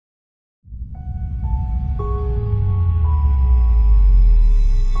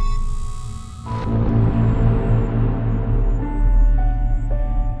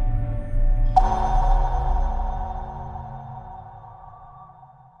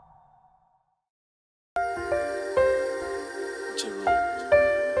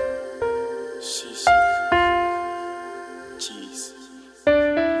Shishi. Cheese.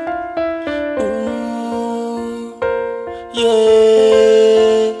 Ooh,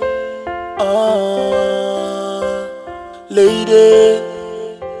 yeah. Lady,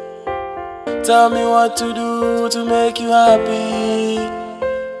 tell me what to do to make you happy.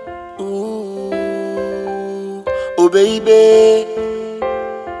 Ooh, oh baby,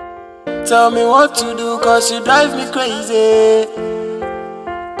 tell me what to do, cause you drive me crazy.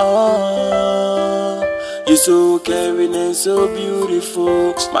 You're so caring and so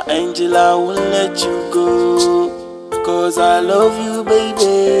beautiful. My angel, I won't let you go, cause I love you,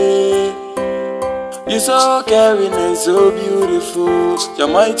 baby. You're so caring and so beautiful. You're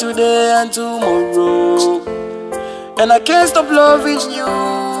mine today and tomorrow, and I can't stop loving you,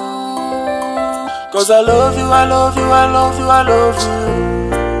 cause I love you, I love you, I love you, I love you.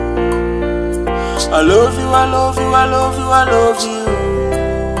 I love you, I love you, I love you, I love you.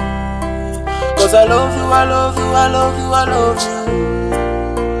 Cause I love you, I love you, I love you, I love you.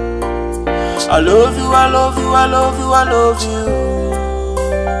 I love you, I love you, I love you, I love you.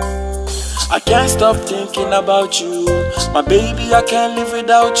 I can't stop thinking about you, my baby, I can't live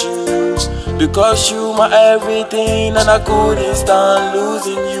without you, because you my everything and I couldn't stand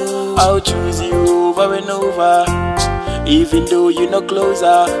losing you. I'll choose you over and over, even though you're not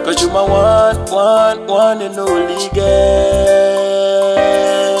closer, cause you're my one and only girl.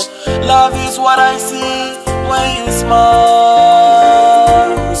 Love is what I see when you smile.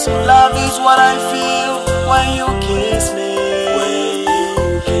 Love is what I feel when you kiss me.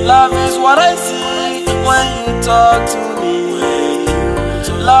 Love is what I see when you talk to me.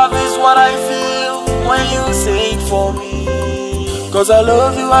 Love is what I feel when you sing for me. Cause I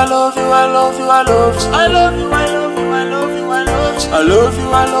love you, I love you, I love you, I love you. I love you, I love you, I love you, I love you. I love you,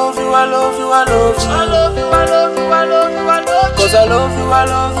 I love you, I love you, I love you. I love you, I love you, I love you, I love you. Cause I love you, I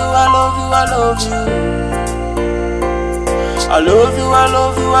love you, I love you, I love you. I love you, I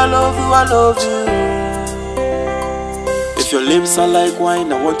love you, I love you, I love you. If your lips are like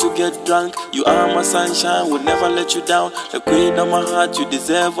wine, I want to get drunk. You are my sunshine, will never let you down. The queen of my heart, you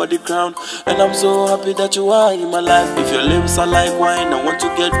deserve all the crown. And I'm so happy that you are in my life. If your lips are like wine, I want to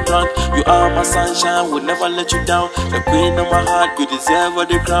get drunk. You are my sunshine, will never let you down. The queen of my heart, you deserve all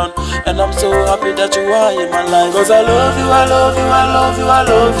the crown. And I'm so happy that you are in my life. Cause I love you, I love you, I love you, I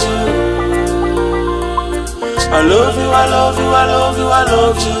love you. I love you, I love you, I love you, I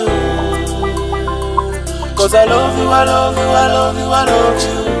love you. Cause I love you, I love you, I love you, I love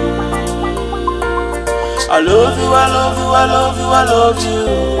you. I love you, I love you, I love you, I love you.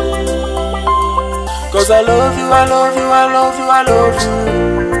 Cause I love you, I love you, I love you, I love you.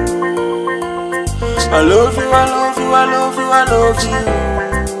 I love you, I love you, I love you, I love you.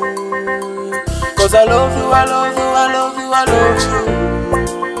 Cause I love you, I love you, I love you, I love you.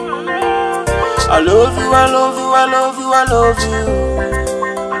 I love you, I love you, I love you, I love you.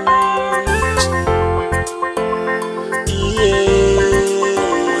 Yeah.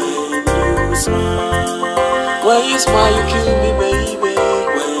 When you smile, you kill me.